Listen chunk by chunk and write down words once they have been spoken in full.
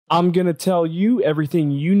I'm going to tell you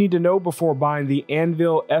everything you need to know before buying the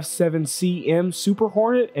Anvil F7CM Super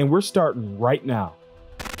Hornet, and we're starting right now.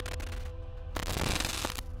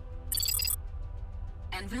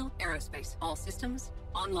 Anvil Aerospace, all systems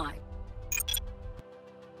online.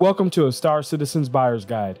 Welcome to a Star Citizen's Buyer's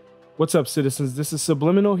Guide. What's up, citizens? This is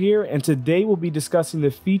SubliminaL here, and today we'll be discussing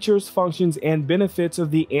the features, functions, and benefits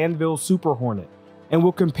of the Anvil Super Hornet. And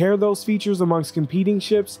we'll compare those features amongst competing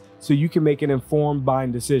ships so you can make an informed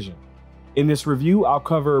buying decision. In this review, I'll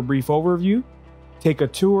cover a brief overview, take a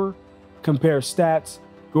tour, compare stats,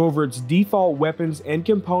 go over its default weapons and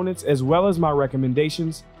components as well as my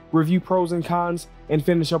recommendations, review pros and cons, and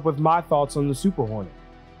finish up with my thoughts on the Super Hornet.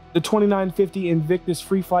 The 2950 Invictus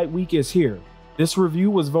Free Flight Week is here. This review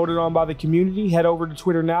was voted on by the community. Head over to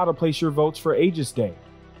Twitter now to place your votes for Aegis Day.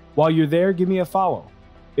 While you're there, give me a follow.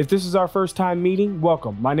 If this is our first time meeting,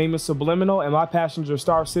 welcome. My name is SubliminaL and my passions are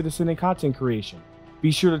Star Citizen and content creation. Be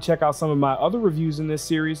sure to check out some of my other reviews in this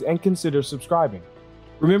series and consider subscribing.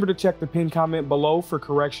 Remember to check the pinned comment below for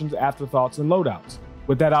corrections, afterthoughts, and loadouts.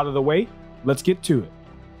 With that out of the way, let's get to it.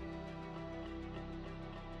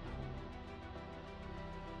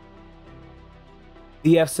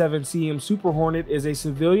 The F7CM Super Hornet is a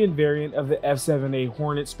civilian variant of the F7A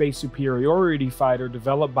Hornet space superiority fighter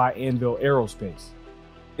developed by Anvil Aerospace.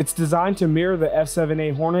 It's designed to mirror the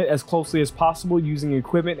F7A Hornet as closely as possible using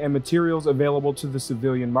equipment and materials available to the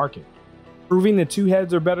civilian market. Proving that two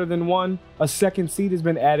heads are better than one, a second seat has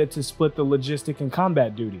been added to split the logistic and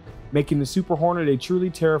combat duty, making the Super Hornet a truly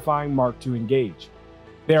terrifying mark to engage.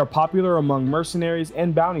 They are popular among mercenaries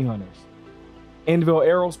and bounty hunters. Anvil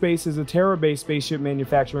Aerospace is a Terra-based spaceship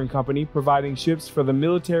manufacturing company providing ships for the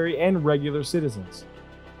military and regular citizens.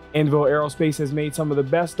 Anvil Aerospace has made some of the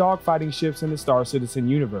best dogfighting ships in the Star Citizen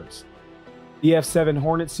universe. The F7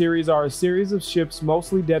 Hornet series are a series of ships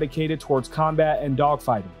mostly dedicated towards combat and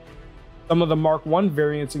dogfighting. Some of the Mark I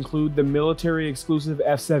variants include the military-exclusive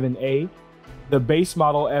F7A, the base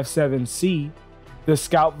model F7C, the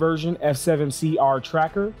scout version F7CR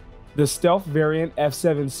Tracker, the stealth variant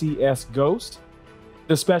F7CS Ghost,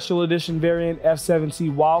 the special edition variant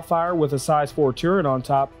F7C Wildfire with a size 4 turret on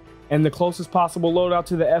top, and the closest possible loadout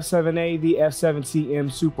to the F7A, the F7CM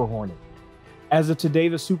Super Hornet. As of today,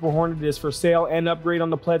 the Super Hornet is for sale and upgrade on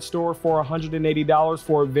the Pledge Store for $180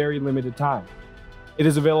 for a very limited time. It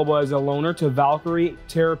is available as a loaner to Valkyrie,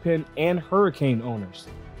 Terrapin, and Hurricane owners.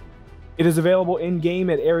 It is available in-game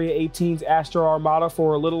at Area 18's Astro Armada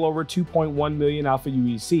for a little over 2.1 million Alpha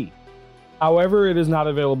UEC. However, it is not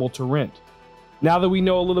available to rent. Now that we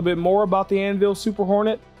know a little bit more about the Anvil Super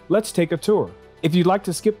Hornet, let's take a tour. If you'd like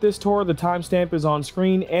to skip this tour, the timestamp is on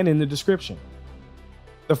screen and in the description.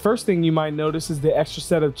 The first thing you might notice is the extra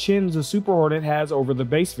set of chins the Super Hornet has over the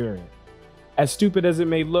base variant. As stupid as it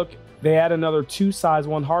may look, they add another 2 size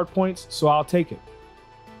 1 hardpoints, so I'll take it.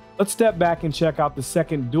 Let's step back and check out the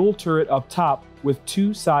second dual turret up top with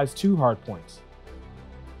 2 size 2 hardpoints.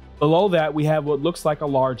 Below that, we have what looks like a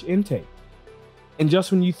large intake. And just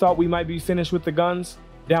when you thought we might be finished with the guns,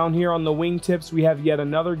 down here on the wingtips, we have yet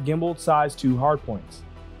another gimbaled size 2 hardpoints.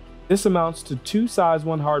 This amounts to 2 size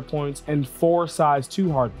 1 hardpoints and 4 size 2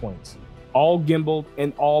 hardpoints, all gimbaled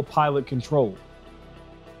and all pilot controlled.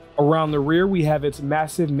 Around the rear, we have its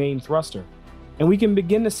massive main thruster, and we can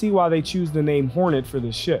begin to see why they choose the name Hornet for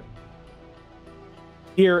this ship.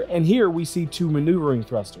 Here we see 2 maneuvering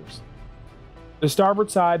thrusters. The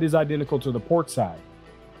starboard side is identical to the port side,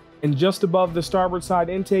 and just above the starboard side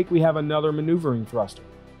intake, we have another maneuvering thruster.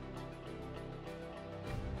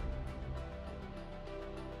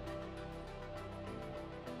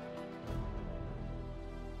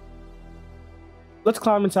 Let's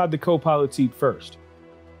climb inside the co-pilot seat first.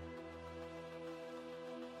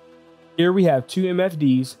 Here we have 2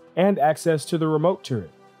 MFDs and access to the remote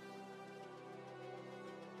turret.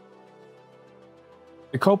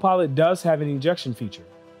 The co-pilot does have an ejection feature.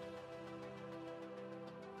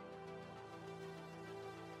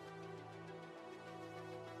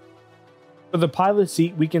 For the pilot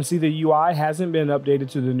seat, we can see the UI hasn't been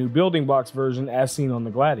updated to the new building blocks version as seen on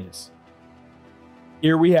the Gladius.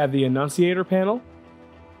 Here we have the annunciator panel,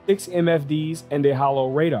 6 MFDs, and a hollow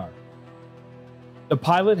radar. The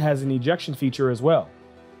pilot has an ejection feature as well,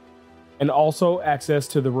 and also access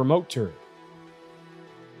to the remote turret.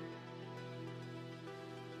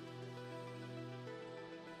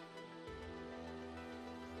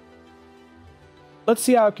 Let's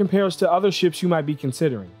see how it compares to other ships you might be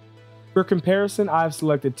considering. For comparison, I've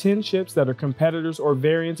selected 10 ships that are competitors or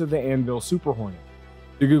variants of the Anvil Super Hornet.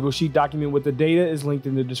 The Google Sheet document with the data is linked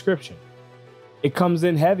in the description. It comes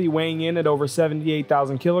in heavy, weighing in at over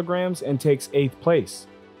 78,000 kilograms and takes 8th place.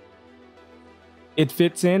 It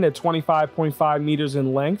fits in at 25.5 meters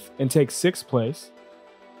in length and takes 6th place.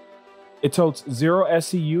 It totes 0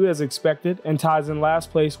 SCU as expected and ties in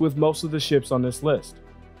last place with most of the ships on this list.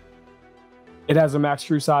 It has a max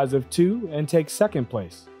crew size of 2 and takes 2nd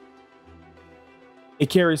place. It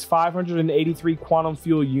carries 583 quantum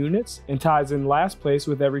fuel units and ties in last place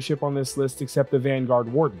with every ship on this list except the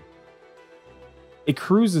Vanguard Warden. It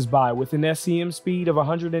cruises by with an SCM speed of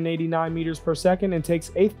 189 meters per second and takes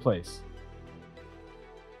 8th place.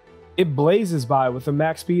 It blazes by with a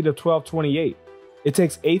max speed of 1228. It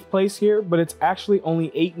takes 8th place here, but it's actually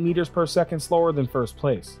only 8 meters per second slower than 1st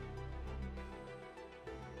place.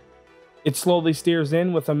 It slowly steers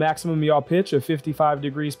in with a maximum yaw pitch of 55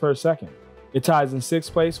 degrees per second. It ties in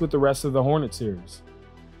 6th place with the rest of the Hornet series.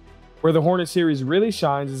 Where the Hornet series really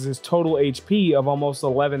shines is its total HP of almost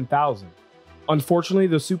 11,000. Unfortunately,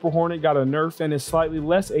 the Super Hornet got a nerf and is slightly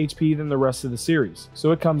less HP than the rest of the series,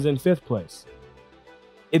 so it comes in 5th place.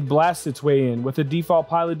 It blasts its way in with a default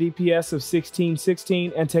pilot DPS of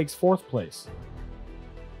 1616 and takes 4th place.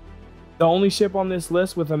 The only ship on this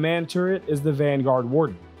list with a manned turret is the Vanguard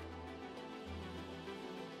Warden.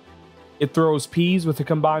 It throws Ps with a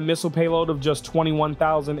combined missile payload of just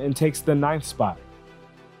 21,000 and takes the 9th spot.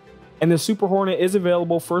 And the Super Hornet is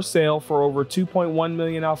available for sale for over 2.1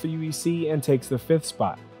 million Alpha UEC and takes the 5th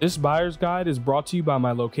spot. This buyer's guide is brought to you by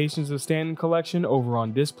my Locations of Standing collection over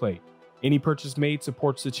on Display. Any purchase made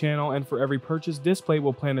supports the channel, and for every purchase, Display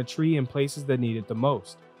will plant a tree in places that need it the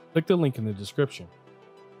most. Click the link in the description.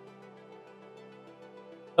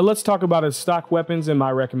 Now let's talk about its stock weapons and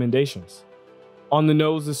my recommendations. On the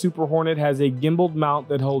nose, the Super Hornet has a gimbaled mount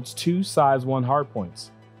that holds 2 size 1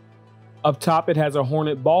 hardpoints. Up top, it has a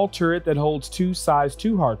Hornet ball turret that holds 2 size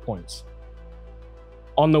 2 hardpoints.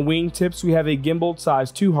 On the wing tips, we have a gimbaled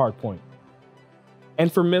size 2 hardpoint.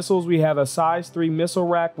 And for missiles, we have a size 3 missile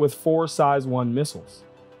rack with 4 size 1 missiles.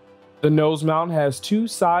 The nose mount has 2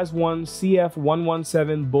 size 1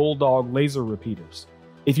 CF117 Bulldog laser repeaters.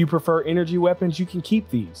 If you prefer energy weapons, you can keep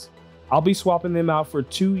these. I'll be swapping them out for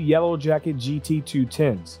 2 Yellow Jacket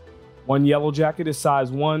GT210s. One Yellow Jacket is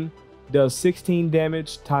size 1, does 16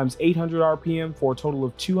 damage times 800 RPM for a total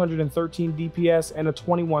of 213 DPS and a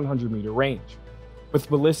 2100 meter range. With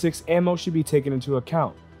ballistics, ammo should be taken into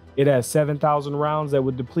account. It has 7,000 rounds that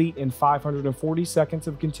would deplete in 540 seconds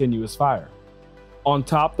of continuous fire. On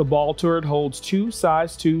top, the ball turret holds 2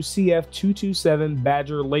 size 2 CF227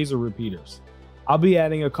 Badger laser repeaters. I'll be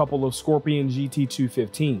adding a couple of Scorpion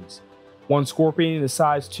GT215s. One Scorpion is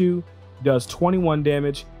size 2, does 21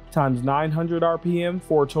 damage times 900 RPM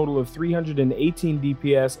for a total of 318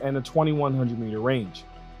 DPS and a 2100 meter range.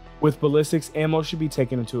 With ballistics, ammo should be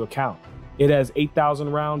taken into account. It has 8,000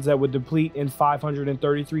 rounds that would deplete in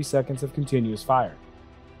 533 seconds of continuous fire.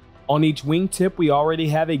 On each wingtip, we already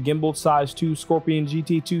have a gimbaled size 2 Scorpion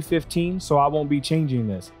GT215, so I won't be changing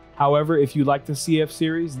this. However, if you like the CF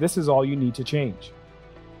series, this is all you need to change.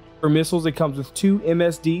 For missiles, it comes with 2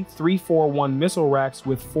 MSD 341 missile racks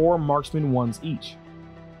with 4 Marksman 1s each.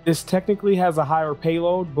 This technically has a higher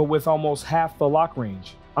payload, but with almost half the lock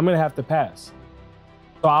range, I'm going to have to pass.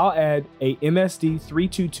 So I'll add a MSD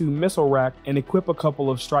 322 missile rack and equip a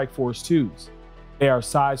couple of Strike Force 2s. They are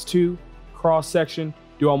size 2, cross section,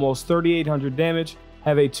 do almost 3,800 damage,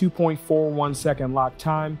 have a 2.41 second lock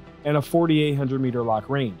time, and a 4,800 meter lock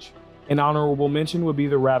range. An honorable mention would be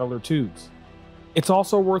the Rattler 2s. It's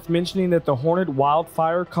also worth mentioning that the Hornet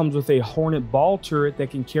Wildfire comes with a Hornet ball turret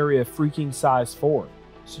that can carry a freaking size 4,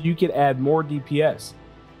 so you could add more DPS.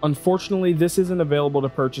 Unfortunately, this isn't available to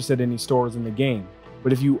purchase at any stores in the game,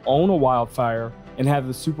 but if you own a Wildfire and have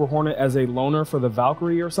the Super Hornet as a loaner for the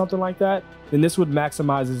Valkyrie or something like that, then this would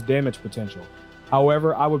maximize its damage potential.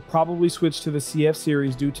 However, I would probably switch to the CF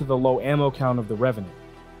series due to the low ammo count of the Revenant.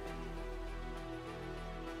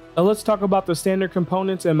 Now let's talk about the standard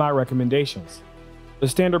components and my recommendations. The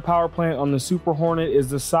standard power plant on the Super Hornet is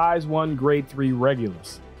the size 1 grade 3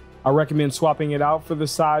 Regulus. I recommend swapping it out for the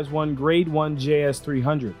size 1 grade 1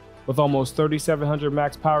 JS300 with almost 3,700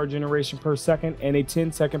 max power generation per second and a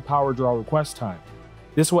 10-second power draw request time.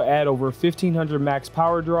 This will add over 1,500 max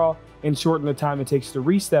power draw and shorten the time it takes to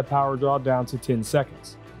reach that power draw down to 10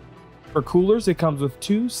 seconds. For coolers, it comes with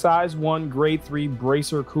 2 size 1 grade 3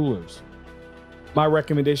 Bracer coolers. My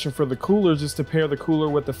recommendation for the coolers is to pair the cooler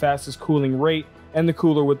with the fastest cooling rate and the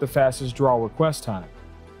cooler with the fastest draw request time.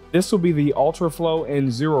 This will be the Ultra Flow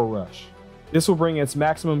and Zero Rush. This will bring its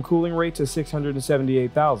maximum cooling rate to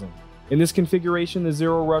 678,000. In this configuration, the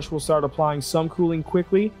Zero Rush will start applying some cooling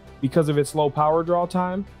quickly because of its low power draw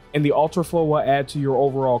time, and the Ultra Flow will add to your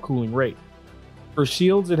overall cooling rate. For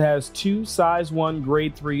shields, it has 2 size 1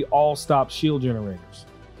 grade 3 all-stop shield generators.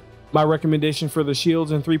 My recommendation for the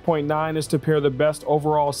shields in 3.9 is to pair the best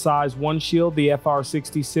overall size 1 shield, the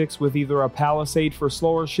FR66, with either a Palisade for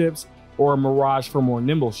slower ships or a Mirage for more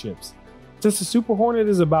nimble ships. Since the Super Hornet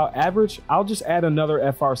is about average, I'll just add another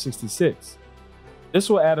FR66. This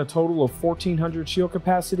will add a total of 1400 shield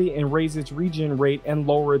capacity and raise its regen rate and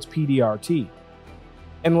lower its PDRT.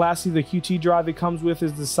 And lastly, the QT drive it comes with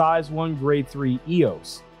is the size 1 grade 3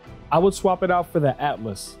 EOS. I would swap it out for the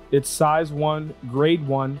Atlas. It's size 1 grade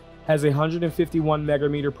 1, has 151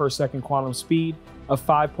 megameter per second quantum speed, a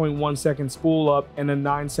 5.1 second spool up, and a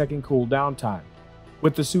 9-second cooldown time.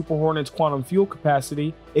 With the Super Hornet's quantum fuel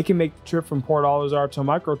capacity, it can make the trip from Port Olisar to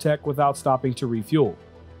Microtech without stopping to refuel.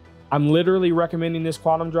 I'm literally recommending this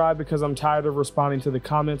quantum drive because I'm tired of responding to the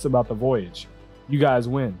comments about the voyage. You guys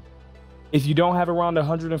win. If you don't have around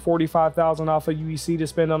 145,000 Alpha UEC to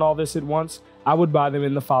spend on all this at once, I would buy them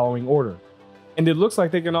in the following order. And it looks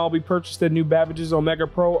like they can all be purchased at New Babbage's Omega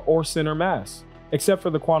Pro or Center Mass, except for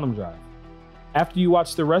the quantum drive. After you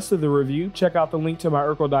watch the rest of the review, check out the link to my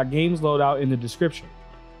Urkel.games loadout in the description.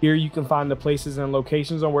 Here you can find the places and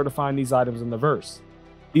locations on where to find these items in the verse.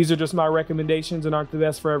 These are just my recommendations and aren't the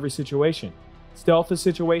best for every situation. Stealth is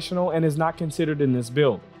situational and is not considered in this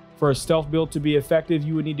build. For a stealth build to be effective,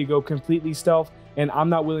 you would need to go completely stealth, and I'm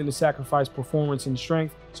not willing to sacrifice performance and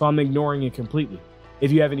strength, so I'm ignoring it completely.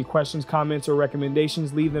 If you have any questions, comments, or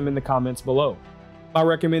recommendations, leave them in the comments below. My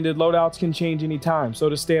recommended loadouts can change anytime, so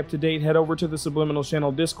to stay up to date, head over to the SubliminaL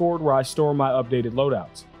channel Discord where I store my updated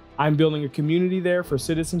loadouts. I'm building a community there for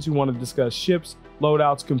citizens who want to discuss ships,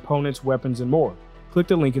 loadouts, components, weapons, and more. Click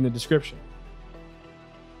the link in the description.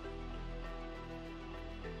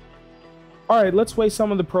 Alright, let's weigh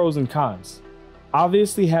some of the pros and cons.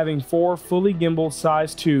 Obviously, having 4 fully gimbaled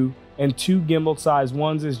size 2 and 2 gimbaled size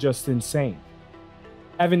 1s is just insane.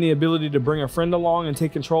 Having the ability to bring a friend along and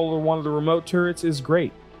take control of one of the remote turrets is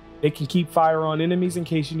great. They can keep fire on enemies in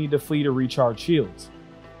case you need to flee to recharge shields.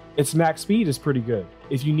 Its max speed is pretty good.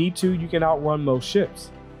 If you need to, you can outrun most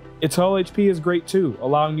ships. Its hull HP is great too,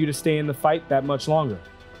 allowing you to stay in the fight that much longer.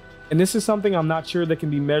 And this is something I'm not sure that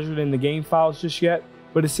can be measured in the game files just yet,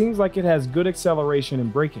 but it seems like it has good acceleration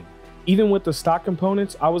and braking. Even with the stock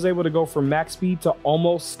components, I was able to go from max speed to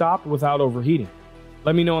almost stopped without overheating.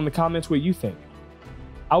 Let me know in the comments what you think.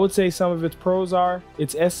 I would say some of its pros are,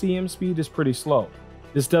 its SCM speed is pretty slow.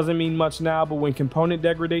 This doesn't mean much now, but when component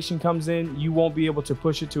degradation comes in, you won't be able to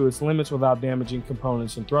push it to its limits without damaging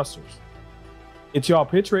components and thrusters. Its yaw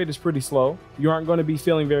pitch rate is pretty slow. You aren't going to be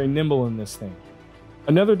feeling very nimble in this thing.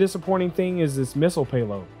 Another disappointing thing is its missile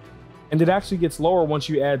payload, and it actually gets lower once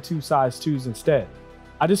you add 2 size 2s instead.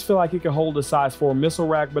 I just feel like it can hold a size 4 missile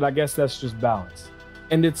rack, but I guess that's just balance.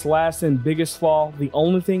 And its last and biggest flaw, the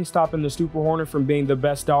only thing stopping the Super Hornet from being the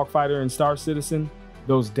best dogfighter in Star Citizen,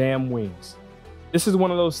 those damn wings. This is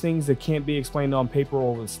one of those things that can't be explained on paper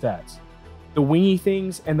or with stats. The wingy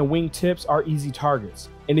things and the wing tips are easy targets,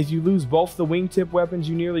 and if you lose both the wingtip weapons,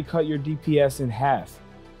 you nearly cut your DPS in half,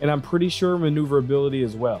 and I'm pretty sure maneuverability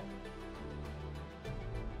as well.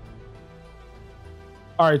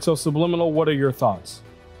 Alright, so SubliminaL, what are your thoughts?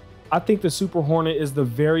 I think the Super Hornet is the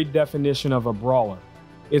very definition of a brawler.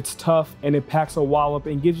 It's tough and it packs a wallop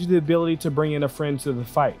and gives you the ability to bring in a friend to the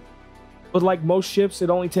fight. But like most ships, it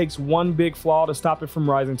only takes one big flaw to stop it from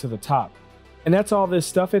rising to the top. And that's all this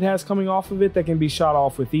stuff it has coming off of it that can be shot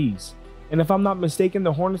off with ease. And if I'm not mistaken,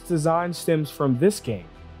 the Hornet's design stems from this game.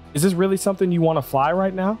 Is this really something you want to fly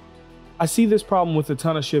right now? I see this problem with a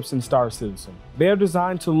ton of ships in Star Citizen. They are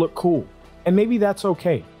designed to look cool, and maybe that's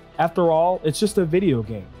okay. After all, it's just a video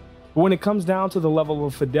game. But when it comes down to the level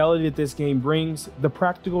of fidelity that this game brings, the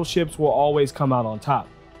practical ships will always come out on top.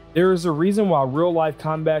 There is a reason why real-life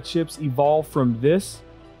combat ships evolve from this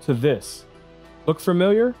to this. Look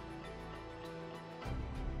familiar?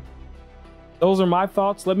 Those are my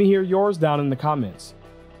thoughts. Let me hear yours down in the comments.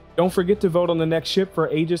 Don't forget to vote on the next ship for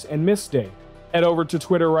Aegis and Mist Day. Head over to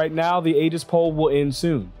Twitter right now. The Aegis poll will end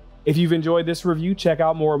soon. If you've enjoyed this review, check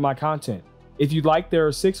out more of my content. If you'd like, there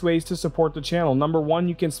are 6 ways to support the channel. Number 1,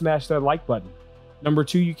 you can smash that like button. Number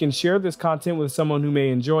 2, you can share this content with someone who may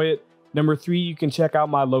enjoy it. Number 3, you can check out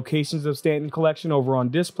my Locations of Stanton collection over on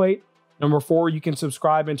Displate. Number 4, you can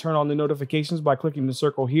subscribe and turn on the notifications by clicking the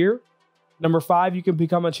circle here. Number 5, you can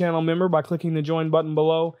become a channel member by clicking the join button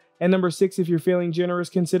below. And number 6, if you're feeling generous,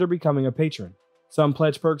 consider becoming a patron. Some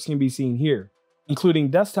pledge perks can be seen here,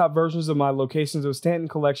 including desktop versions of my Locations of Stanton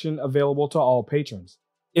collection available to all patrons.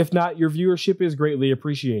 If not, your viewership is greatly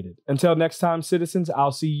appreciated. Until next time, citizens,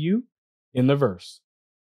 I'll see you in the verse.